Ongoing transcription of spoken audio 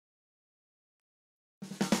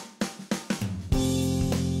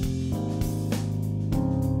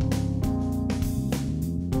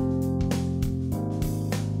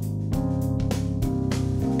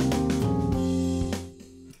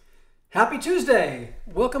Happy Tuesday!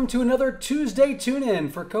 Welcome to another Tuesday tune-in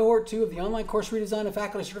for Cohort 2 of the online course redesign and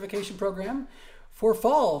faculty certification program for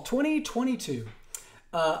fall 2022.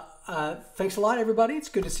 Thanks a lot, everybody. It's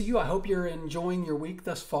good to see you. I hope you're enjoying your week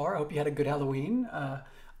thus far. I hope you had a good Halloween.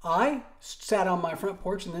 I sat on my front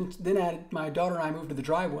porch and then my daughter and I moved to the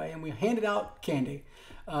driveway and we handed out candy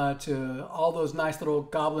to all those nice little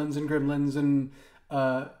goblins and gremlins and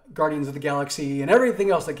Guardians of the Galaxy and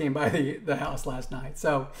everything else that came by the house last night.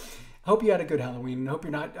 So I hope you had a good Halloween and hope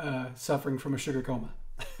you're not suffering from a sugar coma.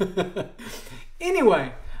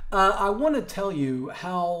 Anyway, I want to tell you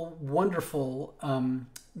how wonderful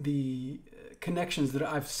the connections that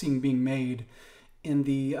I've seen being made in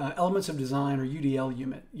the Elements of Design or UDL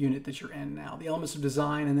unit that you're in now. The Elements of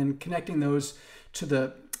Design, and then connecting those to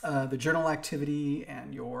the journal activity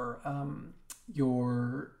and your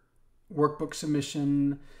workbook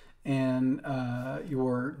submission and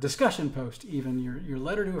your discussion post, even your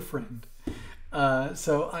letter to a friend.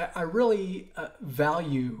 So I really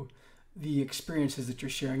value the experiences that you're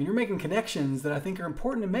sharing, and you're making connections that I think are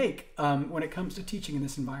important to make when it comes to teaching in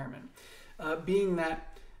this environment. Being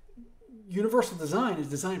that universal design is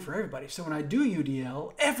designed for everybody. So when I do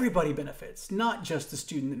UDL, everybody benefits, not just the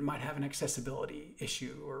student that might have an accessibility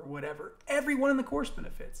issue or whatever. Everyone in the course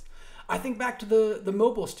benefits. I think back to the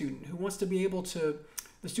mobile student who wants to be able to,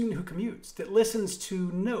 the student who commutes, that listens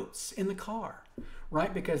to notes in the car,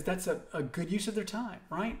 right? Because that's a good use of their time,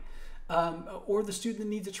 right? Or the student that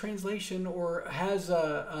needs a translation or has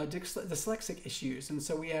dyslexic issues. And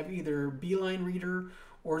so we have either Beeline Reader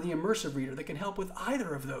or the immersive reader that can help with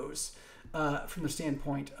either of those from the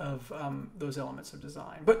standpoint of those elements of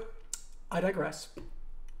design. But I digress.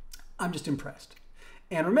 I'm just impressed.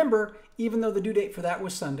 And remember, even though the due date for that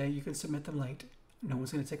was Sunday, you can submit them late. No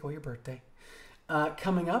one's going to take away your birthday.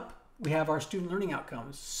 Coming up, we have our student learning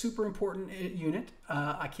outcomes. Super important unit.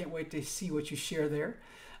 I can't wait to see what you share there.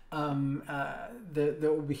 That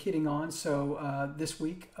we'll be hitting on. So this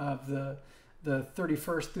week of the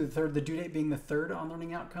 31st through the 3rd, the due date being the 3rd on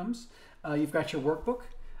learning outcomes. You've got your workbook.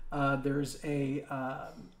 There's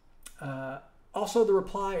also the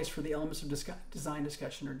replies for the elements of design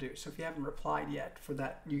discussion are due. So if you haven't replied yet for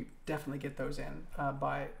that, you definitely get those in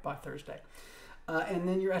by Thursday. And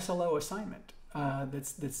then your SLO assignment.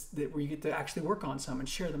 That's where you get to actually work on some and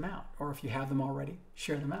share them out, or if you have them already,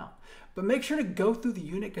 share them out. But make sure to go through the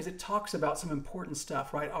unit because it talks about some important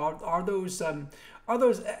stuff, right? Are those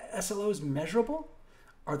SLOs measurable?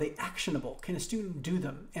 Are they actionable? Can a student do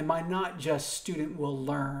them? Am I not just student will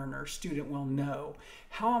learn or student will know?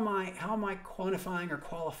 How am I quantifying or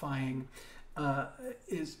qualifying?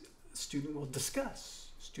 Is student will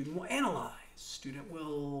discuss, student will analyze, student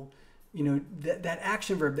will, that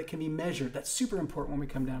action verb that can be measured. That's super important when we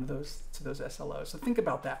come down to those SLOs. So think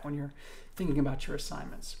about that when you're thinking about your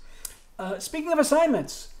assignments. Speaking of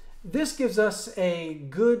assignments, this gives us a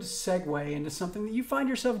good segue into something that you find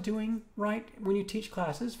yourself doing, right, when you teach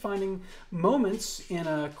classes, finding moments in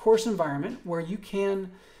a course environment where you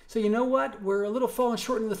can say, you know what, we're a little falling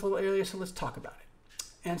short in this little area, so let's talk about it.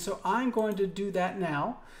 And so I'm going to do that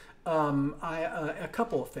now. A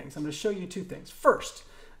couple of things. I'm going to show you two things. First,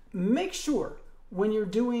 make sure when you're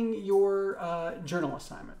doing your journal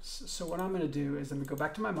assignments. So what I'm going to do is I'm going to go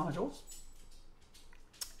back to my modules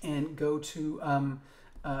and go to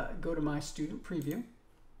my student preview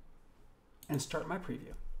and start my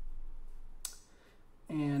preview.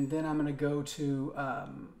 And then I'm going to go to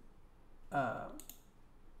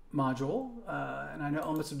module, and I know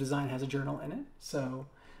Elements of Design has a journal in it, so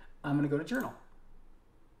I'm going to go to journal.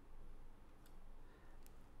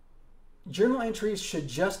 Journal entries should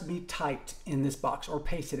just be typed in this box or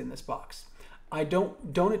pasted in this box. I don't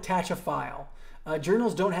attach a file.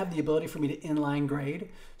 Journals don't have the ability for me to inline grade,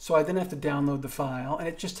 so I then have to download the file, and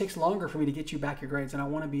it just takes longer for me to get you back your grades, and I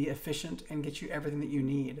want to be efficient and get you everything that you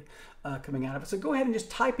need coming out of it. So go ahead and just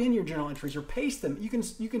type in your journal entries or paste them. You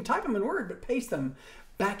can type them in Word, but paste them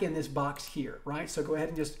back in this box here, right? So go ahead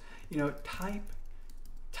and just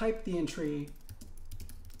type the entry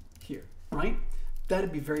here, right?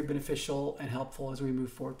 That'd be very beneficial and helpful as we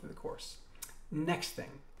move forward through the course. Next thing,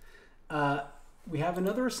 we have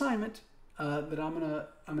another assignment that I'm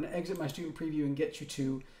gonna exit my student preview and get you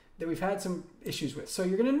to that we've had some issues with. So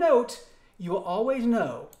you're gonna note, you will always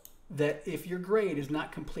know that if your grade is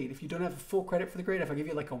not complete, if you don't have full credit for the grade, if I give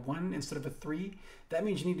you like a 1 instead of a 3, that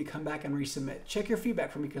means you need to come back and resubmit. Check your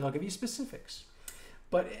feedback for me because I'll give you specifics.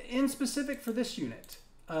 But in specific for this unit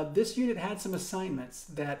had some assignments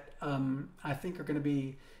that I think are going to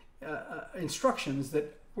be instructions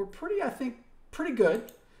that were pretty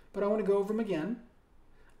good, but I want to go over them again.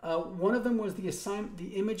 One of them was the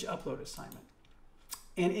image upload assignment.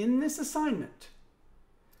 And in this assignment,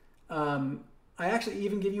 I actually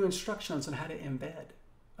even give you instructions on how to embed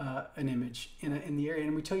an image in the area,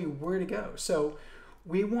 and we tell you where to go. So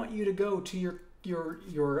we want you to go to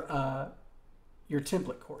your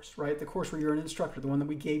template course, right? The course where you're an instructor, the one that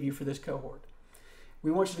we gave you for this cohort. We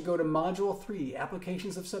want you to go to Module 3,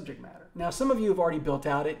 Applications of Subject Matter. Now, some of you have already built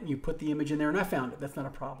out it, and you put the image in there, and I found it. That's not a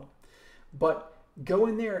problem. But go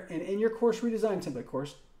in there, and in your course redesign template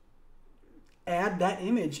course, add that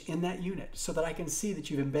image in that unit so that I can see that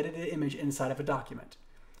you've embedded an image inside of a document.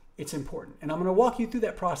 It's important. And I'm going to walk you through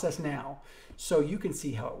that process now so you can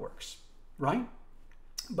see how it works, right?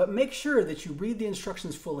 But make sure that you read the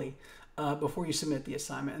instructions fully before you submit the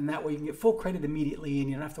assignment, and that way you can get full credit immediately and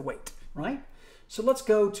you don't have to wait, right? So let's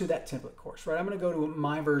go to that template course, right? I'm going to go to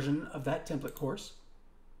my version of that template course.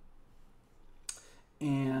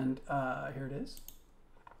 And here it is.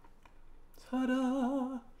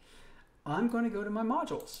 Ta-da! I'm going to go to my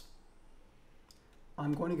modules.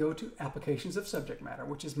 I'm going to go to Applications of Subject Matter,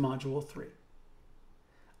 which is Module 3.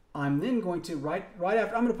 I'm then going to, right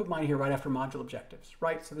after, I'm going to put mine here right after Module Objectives,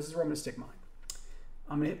 right? So this is where I'm going to stick mine.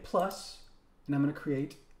 I'm going to hit plus, and I'm going to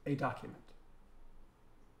create a document.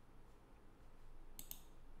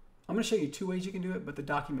 I'm going to show you two ways you can do it, but the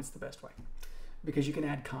document's the best way because you can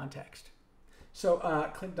add context. So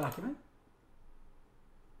click Document,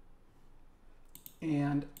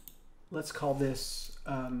 and let's call this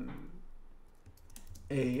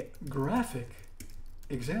a graphic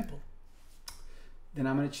example. Then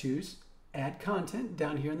I'm going to choose Add Content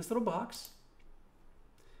down here in this little box.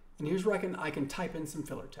 And here's where I can type in some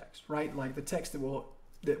filler text, right? Like the text that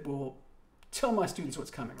will tell my students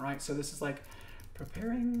what's coming, right? So this is like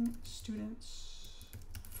preparing students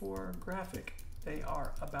for graphic they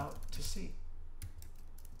are about to see.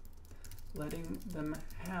 Letting them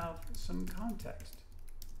have some context.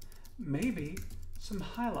 Maybe some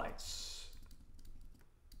highlights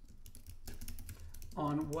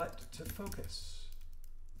on what to focus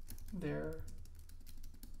their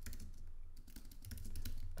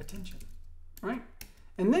attention, right?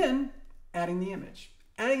 And then adding the image.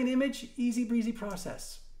 Adding an image, easy breezy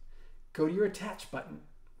process. Go to your attach button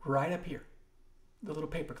right up here, the little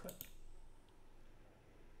paperclip.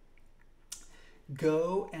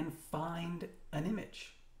 Go and find an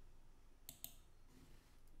image.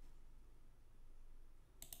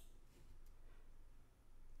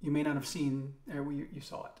 You may not have seen, you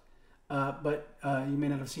saw it, but you may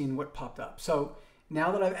not have seen what popped up. So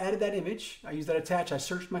now that I've added that image, I use that attach, I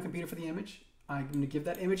searched my computer for the image. I'm going to give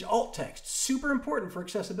that image alt text, super important for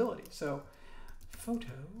accessibility. So photo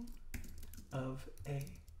of a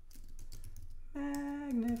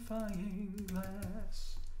magnifying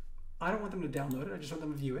glass. I don't want them to download it. I just want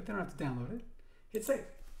them to view it. They don't have to download it. Hit save.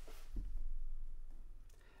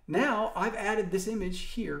 Now I've added this image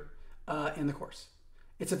here in the course.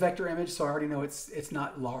 It's a vector image, so I already know it's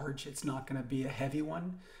not large. It's not going to be a heavy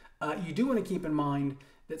one. You do want to keep in mind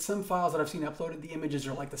that some files that I've seen uploaded, the images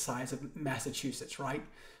are like the size of Massachusetts, right?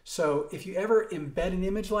 So if you ever embed an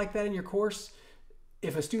image like that in your course,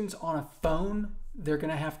 if a student's on a phone, they're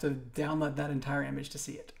going to have to download that entire image to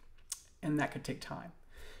see it. And that could take time.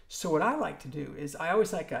 So what I like to do is I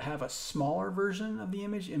always like to have a smaller version of the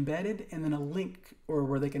image embedded and then a link or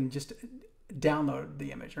where they can just download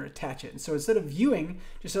the image or attach it. And so instead of viewing,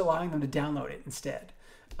 just allowing them to download it instead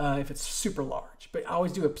if it's super large. But I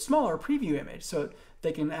always do a smaller preview image so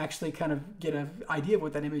they can actually kind of get an idea of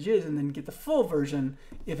what that image is and then get the full version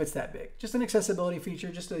if it's that big. Just an accessibility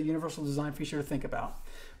feature, just a universal design feature to think about.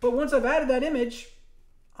 But once I've added that image,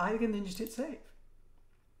 I can then just hit save.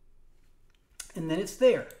 And then it's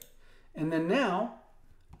there. And then now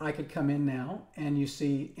I could come in now and you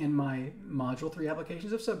see in my Module 3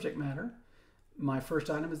 Applications of Subject Matter, my first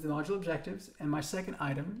item is the module objectives and my second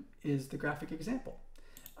item is the graphic example.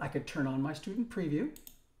 I could turn on my student preview.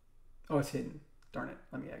 Oh, it's hidden. Darn it.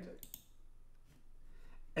 Let me exit.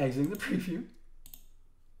 Exiting the preview.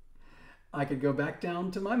 I could go back down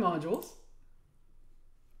to my modules,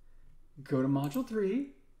 go to Module 3,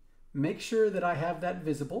 make sure that I have that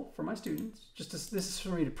visible for my students. This is for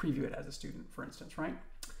me to preview it as a student, for instance, right?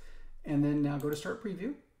 And then now go to Start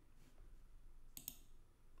Preview.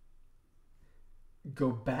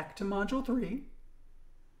 Go back to Module 3.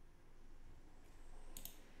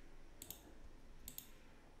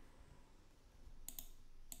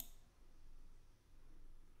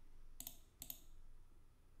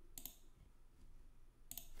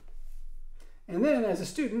 And then as a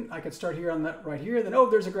student, I could start here on that right here. Then, oh,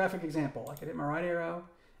 there's a graphic example. I could hit my right arrow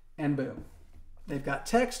and boom. They've got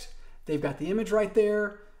text. They've got the image right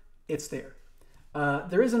there. It's there.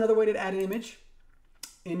 There is another way to add an image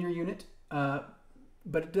in your unit.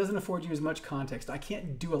 but it doesn't afford you as much context. I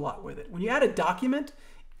can't do a lot with it. When you add a document,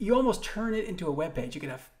 you almost turn it into a web page. You can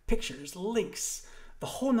have pictures, links, the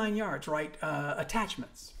whole 9 yards, right?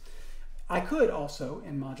 Attachments. I could also,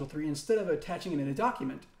 in Module 3, instead of attaching it in a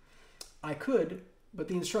document, I could, but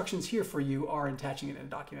the instructions here for you are attaching it in a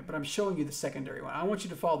document, but I'm showing you the secondary one. I want you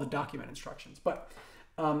to follow the document instructions. But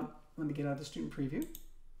let me get out of the student preview.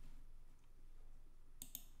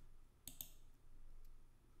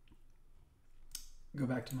 Go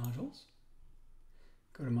back to modules.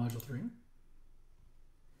 Go to Module 3.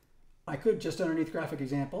 I could, just underneath graphic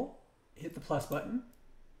example, hit the plus button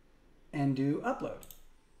and do upload.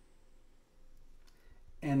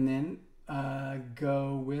 And then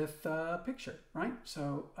go with picture, right?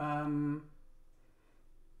 So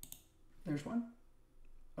there's one.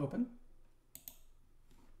 Open.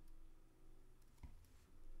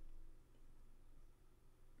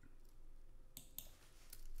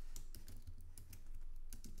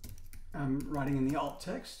 I'm writing in the alt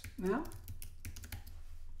text now,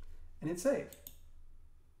 and hit save.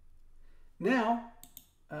 Now,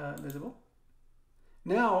 visible.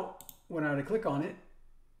 Now, when I click on it,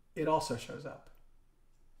 it also shows up.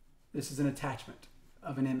 This is an attachment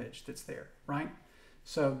of an image that's there, right?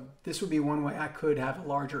 So this would be one way I could have a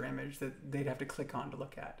larger image that they'd have to click on to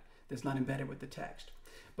look at that's not embedded with the text.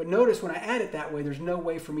 But notice when I add it that way, there's no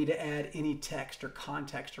way for me to add any text or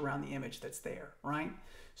context around the image that's there, right?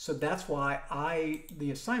 So that's why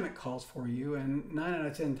the assignment calls for you, and 9 out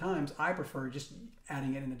of 10 times I prefer just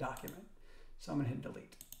adding it in the document. So I'm gonna hit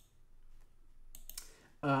delete.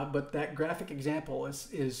 But that graphic example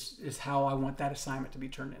is how I want that assignment to be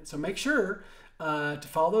turned in. So make sure to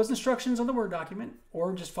follow those instructions on the Word document,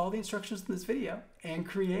 or just follow the instructions in this video and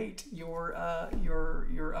create your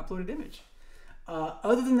uploaded image.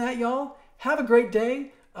 Other than that, y'all, have a great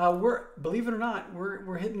day. Believe it or not,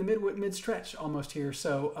 we're hitting the mid stretch almost here.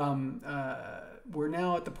 So we're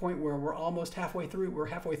now at the point where we're almost halfway through. We're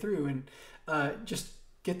halfway through, and just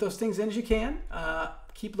get those things in as you can.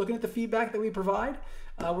 Keep looking at the feedback that we provide.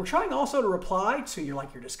 We're trying also to reply to your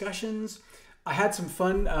discussions. I had some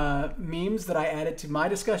fun memes that I added to my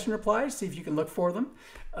discussion replies. See if you can look for them.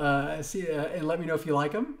 And let me know if you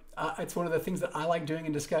like them. It's one of the things that I like doing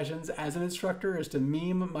in discussions as an instructor, is to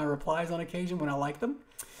meme my replies on occasion when I like them.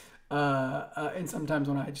 And sometimes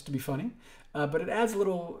when just to be funny. But it adds a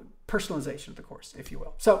little personalization of the course, if you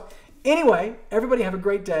will. So anyway, everybody have a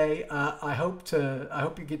great day. I hope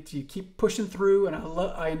you keep pushing through, and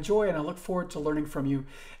I enjoy and I look forward to learning from you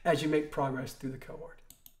as you make progress through the cohort.